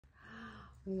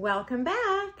Welcome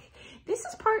back. This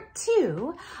is part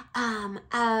two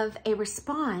of a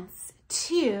response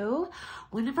to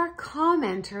one of our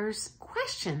commenters'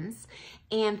 questions.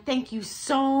 And thank you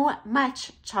so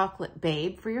much, Chocolate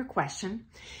Babe, for your question.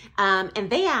 And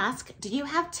they ask, do you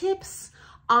have tips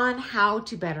on how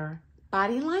to better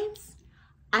body lines?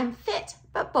 I'm fit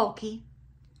but bulky,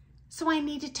 so I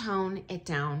need to tone it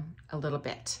down a little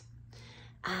bit.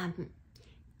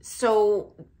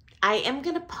 So I am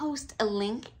going to post a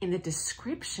link in the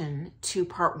description to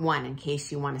part one in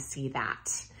case you want to see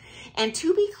that. And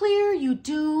to be clear, you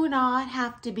do not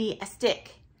have to be a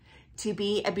stick to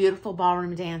be a beautiful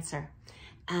ballroom dancer.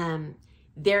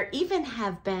 There even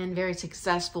have been very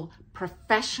successful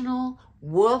professional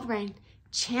world-ranked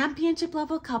championship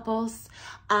level couples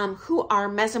who are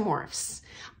mesomorphs.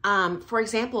 For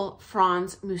example,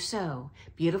 Franz Musso,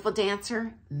 beautiful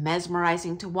dancer,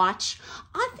 mesmerizing to watch.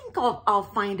 I think I'll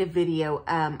find a video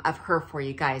of her for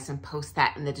you guys and post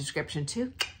that in the description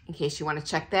too, in case you want to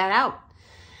check that out.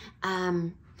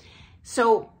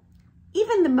 So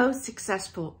even the most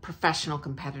successful professional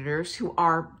competitors who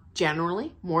are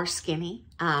generally more skinny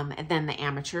than the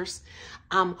amateurs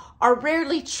are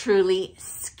rarely truly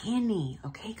skinny,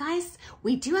 okay guys?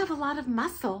 We do have a lot of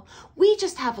muscle, we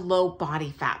just have low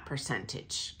body fat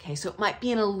percentage, okay? So it might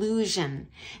be an illusion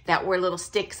that we're little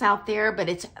sticks out there, but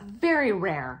it's very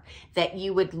rare that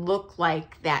you would look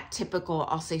like that typical,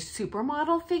 I'll say,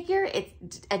 supermodel figure.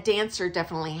 A dancer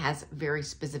definitely has very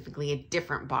specifically a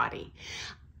different body.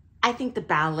 I think the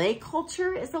ballet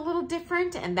culture is a little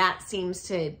different, and that seems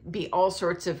to be all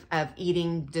sorts of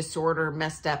eating disorder,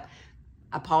 messed up.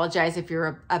 Apologize if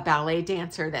you're a ballet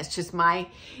dancer. That's just my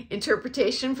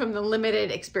interpretation from the limited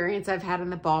experience I've had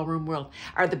in the ballroom world,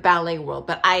 or the ballet world,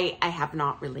 but I have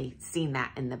not really seen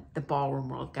that in the ballroom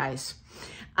world, guys.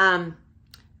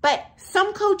 But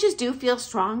some coaches do feel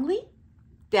strongly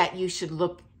that you should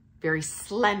look very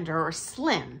slender or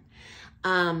slim.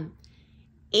 And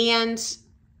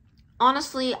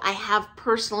honestly, I have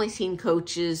personally seen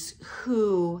coaches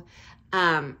who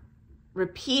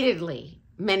repeatedly,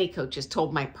 many coaches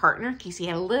told my partner, in case he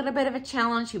had a little bit of a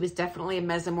challenge, he was definitely a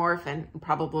mesomorph and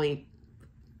probably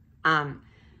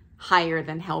higher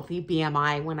than healthy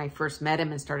BMI when I first met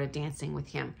him and started dancing with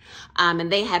him.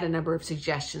 And they had a number of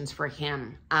suggestions for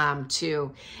him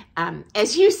to,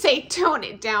 as you say, tone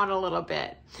it down a little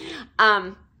bit.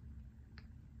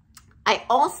 I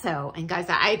also, and guys,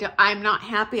 I'm not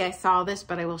happy I saw this,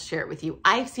 but I will share it with you.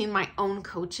 I've seen my own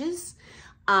coaches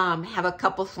have a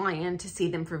couple fly in to see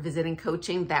them for visiting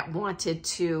coaching that wanted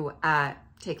to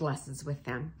take lessons with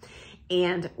them.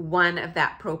 And one of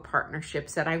that pro partnership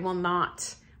said, I will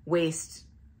not waste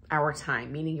our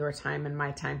time, meaning your time and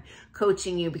my time,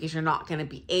 coaching you because you're not going to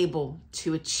be able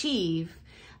to achieve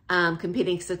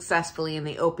competing successfully in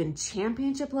the open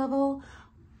championship level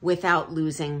without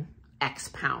losing X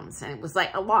pounds. And it was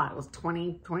like a lot. It was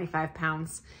 20, 25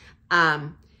 pounds.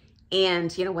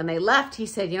 And, you know, when they left, he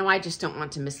said, you know, I just don't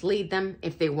want to mislead them.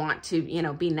 If they want to, you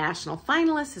know, be national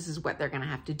finalists, this is what they're going to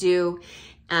have to do.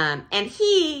 And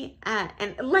he,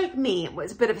 and like me,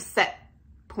 was a bit of a set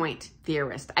point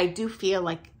theorist. I do feel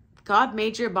like God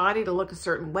made your body to look a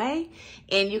certain way,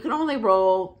 and you can only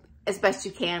roll as best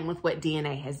you can with what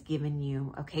DNA has given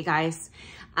you. Okay, guys?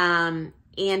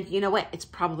 And you know what? It's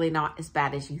probably not as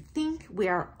bad as you think. We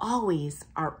are always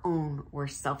our own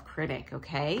worst self-critic,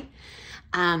 okay?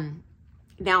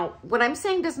 Now, what I'm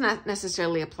saying does not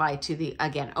necessarily apply to the,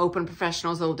 again, open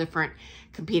professionals, a little different.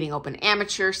 Competing open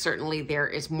amateur, certainly there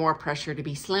is more pressure to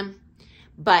be slim.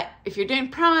 But if you're doing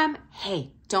pro-am,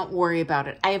 hey, don't worry about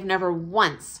it. I have never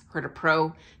once heard a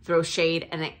pro throw shade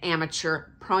at an amateur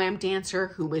pro-am dancer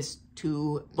who was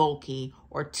too bulky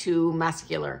or too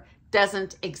muscular.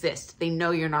 Doesn't exist. They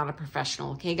know you're not a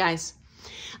professional, okay, guys?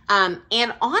 And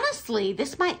honestly,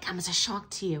 this might come as a shock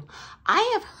to you.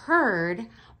 I have heard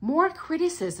more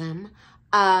criticism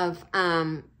of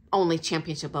only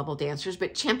championship level dancers,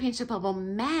 but championship level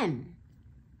men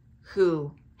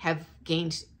who have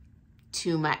gained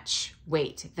too much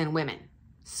weight than women.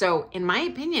 So in my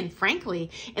opinion,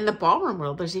 frankly, in the ballroom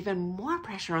world, there's even more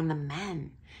pressure on the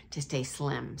men to stay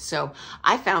slim. So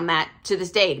I found that to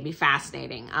this day to be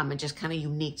fascinating and just kind of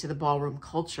unique to the ballroom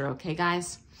culture. Okay,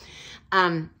 guys?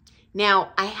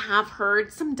 Now, I have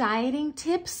heard some dieting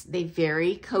tips. They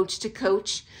vary coach to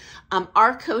coach.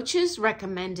 Our coaches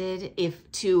recommended,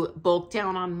 if to bulk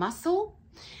down on muscle,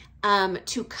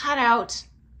 to cut out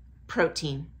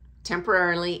protein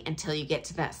temporarily until you get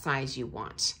to that size you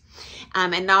want.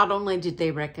 And not only did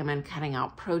they recommend cutting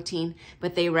out protein,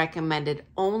 but they recommended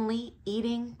only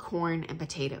eating corn and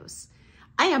potatoes.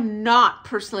 I am not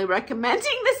personally recommending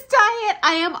this diet.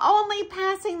 I am only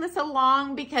passing this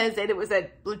along because it was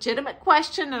a legitimate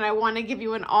question and I want to give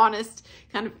you an honest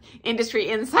kind of industry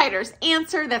insider's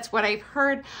answer. That's what I've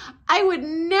heard. I would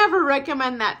never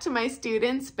recommend that to my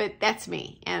students, but that's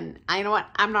me. And I know what,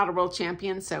 I'm not a world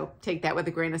champion, so take that with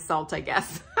a grain of salt, I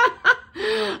guess.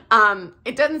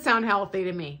 It doesn't sound healthy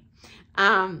to me.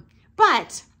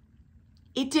 But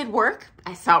it did work.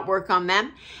 I saw it work on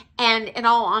them. And in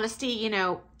all honesty, you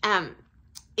know,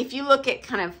 if you look at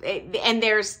kind of, and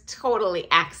there's totally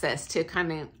access to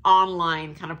kind of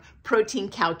online kind of protein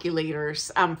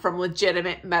calculators from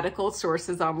legitimate medical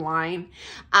sources online.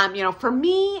 You know, for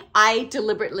me, I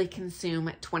deliberately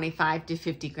consume 25 to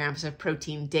 50 grams of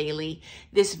protein daily.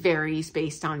 This varies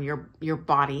based on your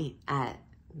body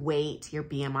weight, your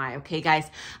BMI. Okay,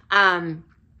 guys.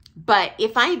 But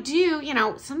if I do, you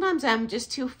know, sometimes I'm just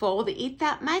too full to eat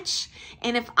that much.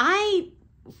 And if I,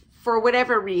 for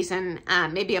whatever reason,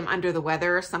 maybe I'm under the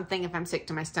weather or something, if I'm sick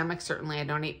to my stomach, certainly I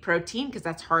don't eat protein because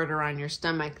that's harder on your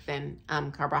stomach than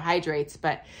carbohydrates.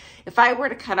 But if I were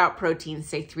to cut out protein,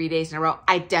 say 3 days in a row,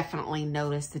 I definitely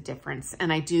notice the difference.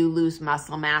 And I do lose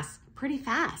muscle mass pretty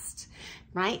fast,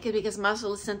 right? Because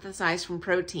muscle is synthesized from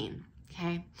protein,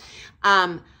 okay?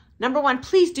 Number one,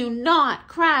 please do not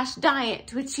crash diet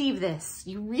to achieve this.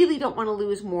 You really don't want to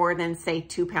lose more than, say,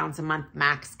 2 pounds a month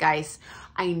max, guys.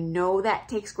 I know that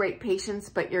takes great patience,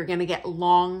 but you're going to get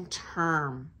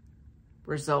long-term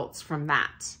results from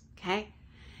that, okay?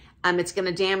 It's going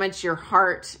to damage your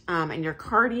heart and your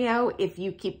cardio if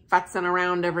you keep futzing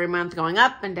around every month going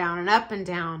up and down and up and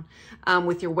down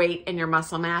with your weight and your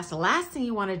muscle mass. The last thing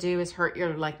you want to do is hurt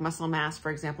your muscle mass, for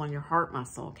example, in your heart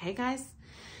muscle, okay, guys?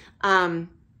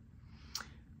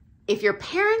 If your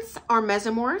parents are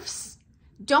mesomorphs,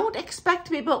 don't expect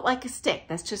to be built like a stick.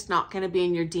 That's just not going to be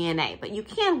in your DNA. But you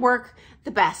can work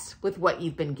the best with what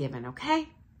you've been given, okay?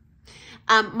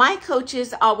 My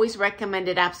coaches always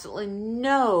recommended absolutely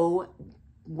no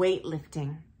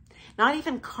weightlifting, not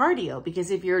even cardio, because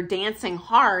if you're dancing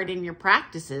hard in your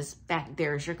practices,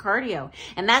 there's your cardio.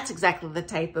 And that's exactly the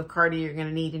type of cardio you're going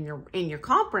to need in your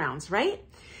comp rounds, right?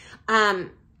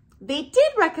 They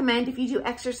did recommend if you do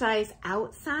exercise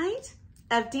outside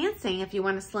of dancing, if you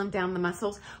want to slim down the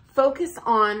muscles, focus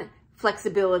on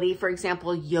flexibility, for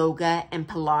example, yoga and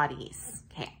Pilates.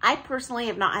 Okay, I personally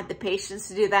have not had the patience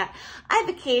to do that. I've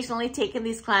occasionally taken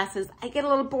these classes. I get a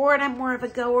little bored. I'm more of a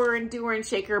goer and doer and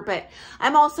shaker, but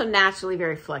I'm also naturally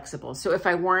very flexible. So if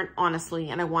I weren't,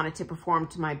 honestly, and I wanted to perform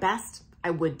to my best,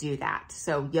 I would do that.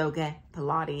 So yoga,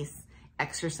 Pilates,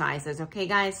 exercises. Okay,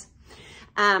 guys?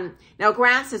 Now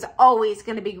grass is always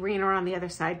going to be greener on the other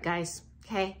side, guys.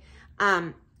 Okay.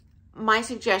 My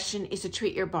suggestion is to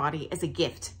treat your body as a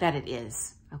gift that it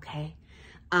is. Okay.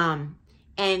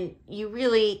 And you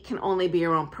really can only be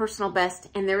your own personal best.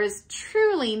 And there is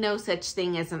truly no such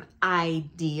thing as an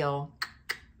ideal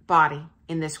body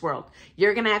in this world.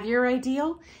 You're going to have your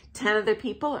ideal. 10 other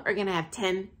people are going to have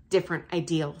 10 different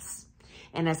ideals.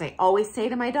 And as I always say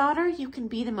to my daughter, you can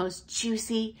be the most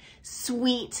juicy,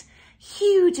 sweet,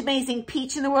 huge, amazing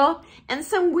peach in the world, and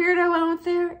some weirdo out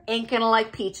there ain't gonna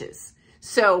like peaches.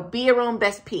 So be your own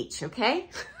best peach, okay?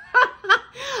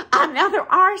 Now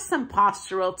there are some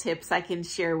postural tips I can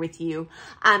share with you,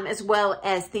 as well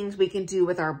as things we can do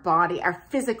with our body, our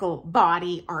physical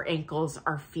body, our ankles,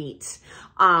 our feet,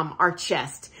 our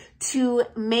chest, to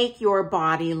make your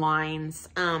body lines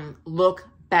look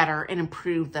better and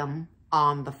improve them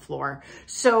on the floor.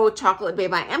 So Chocolate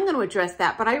Babe, I am going to address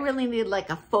that, but I really need like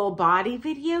a full body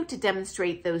video to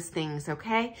demonstrate those things,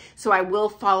 okay? So I will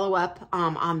follow up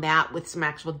on that with some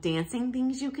actual dancing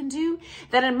things you can do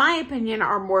that in my opinion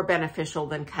are more beneficial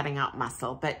than cutting out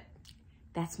muscle, but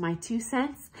that's my 2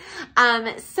 cents.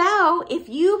 So if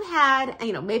you've had,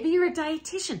 you know, maybe you're a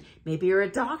dietitian, maybe you're a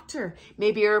doctor,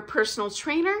 maybe you're a personal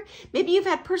trainer, maybe you've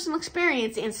had personal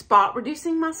experience in spot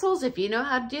reducing muscles. If you know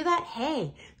how to do that,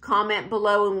 hey, comment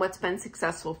below on what's been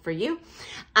successful for you.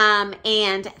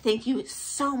 And thank you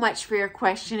so much for your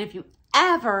question. If you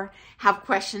ever have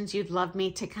questions you'd love me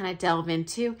to kind of delve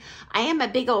into, I am a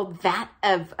big old vat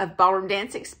of ballroom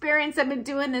dance experience. I've been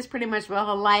doing this pretty much my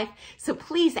whole life. So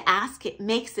please ask. It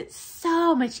makes it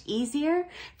so much easier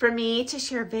for me to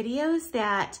share videos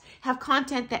that have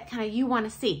content that kind of you want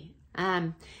to see.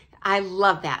 I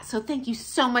love that. So thank you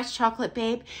so much, Chocolate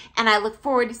Babe. And I look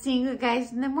forward to seeing you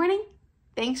guys in the morning.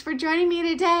 Thanks for joining me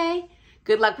today.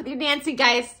 Good luck with your dancing,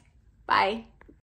 guys. Bye.